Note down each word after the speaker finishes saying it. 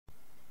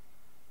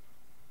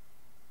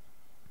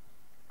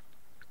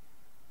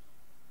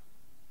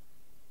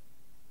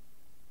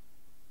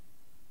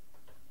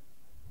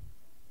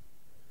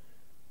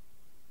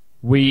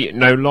We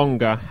no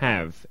longer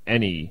have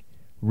any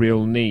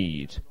real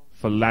need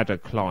for ladder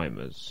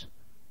climbers,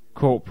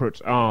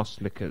 corporate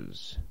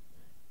arse-lickers,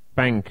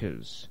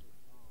 bankers,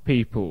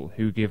 people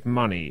who give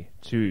money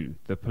to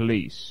the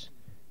police,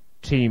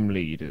 team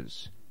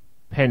leaders,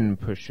 pen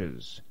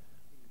pushers,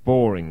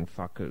 boring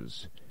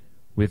fuckers,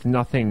 with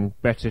nothing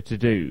better to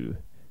do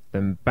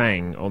than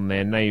bang on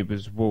their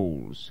neighbours'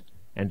 walls,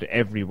 and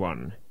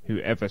everyone who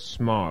ever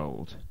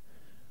smiled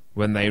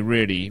when they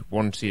really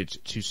wanted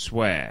to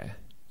swear.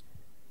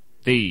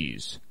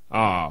 These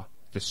are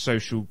the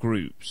social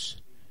groups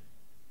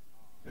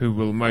who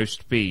will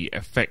most be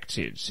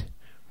affected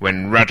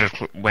when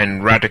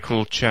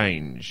radical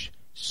change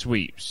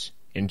sweeps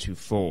into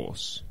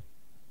force.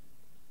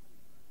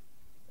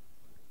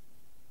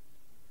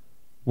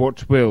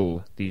 What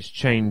will these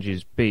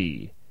changes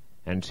be,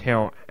 and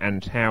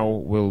how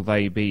will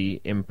they be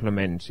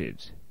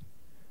implemented?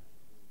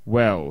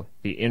 Well,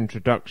 the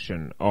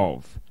introduction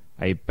of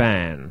a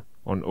ban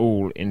on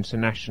all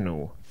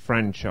international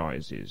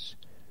franchises,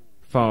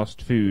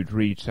 fast food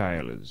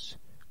retailers,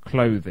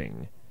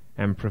 clothing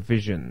and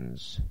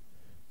provisions,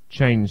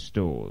 chain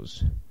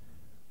stores,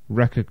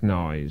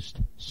 recognised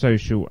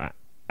social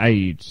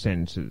aid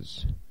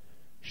centres,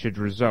 should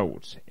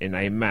result in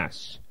a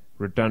mass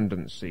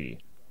redundancy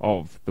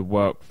of the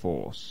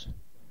workforce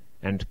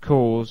and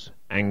cause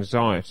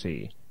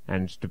anxiety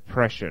and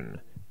depression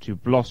to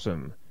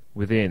blossom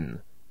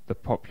within the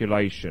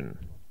population.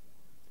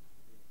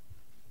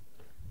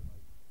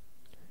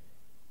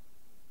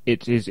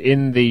 It is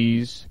in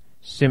these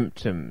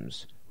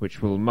symptoms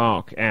which will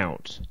mark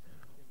out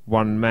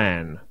one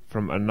man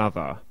from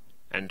another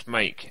and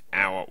make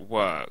our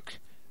work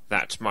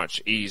that much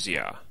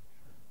easier.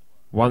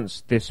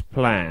 Once this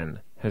plan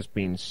has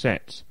been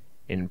set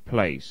in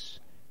place,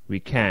 we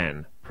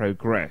can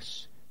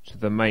progress to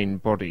the main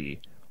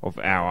body of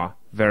our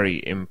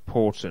very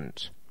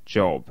important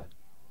job.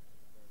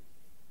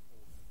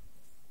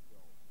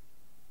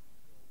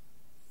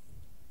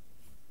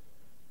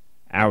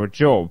 Our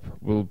job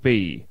will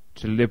be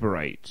to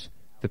liberate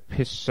the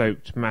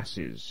piss-soaked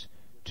masses,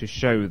 to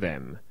show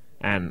them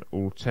an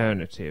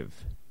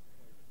alternative,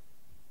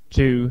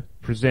 to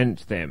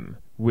present them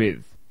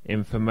with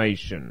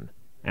information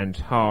and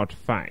hard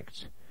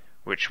fact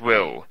which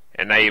will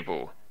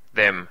enable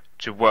them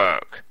to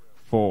work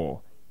for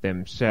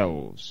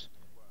themselves,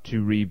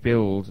 to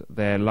rebuild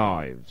their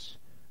lives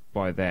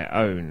by their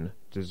own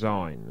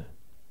design.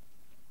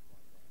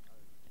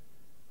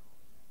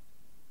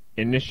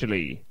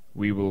 Initially,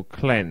 we will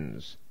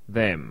cleanse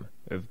them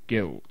of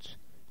guilt,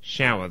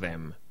 shower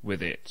them with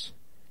it,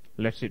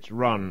 let it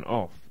run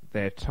off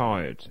their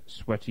tired,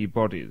 sweaty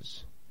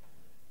bodies.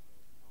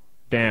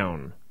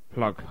 Down,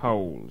 plug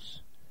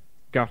holes,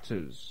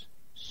 gutters,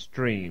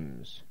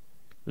 streams,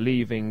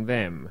 leaving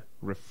them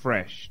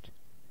refreshed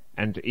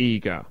and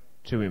eager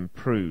to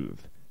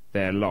improve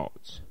their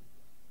lot.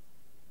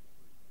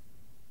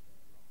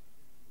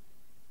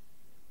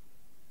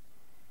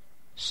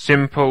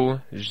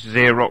 Simple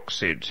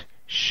Xeroxed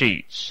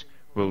sheets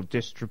will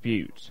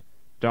distribute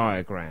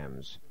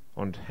diagrams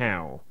on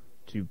how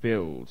to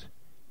build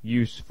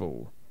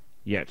useful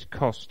yet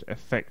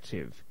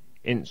cost-effective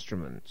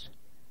instruments.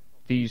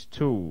 These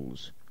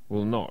tools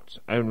will not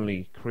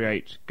only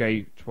create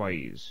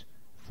gateways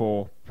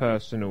for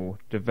personal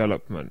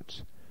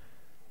development,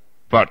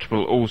 but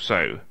will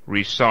also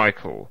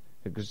recycle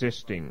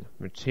existing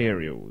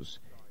materials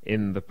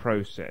in the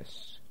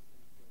process.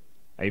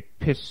 A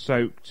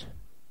piss-soaked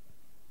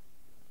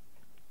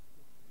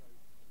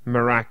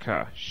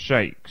maraca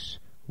shakes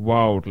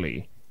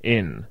wildly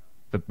in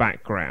the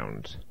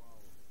background,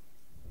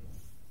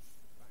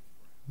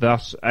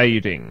 thus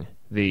aiding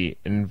the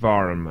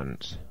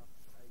environment.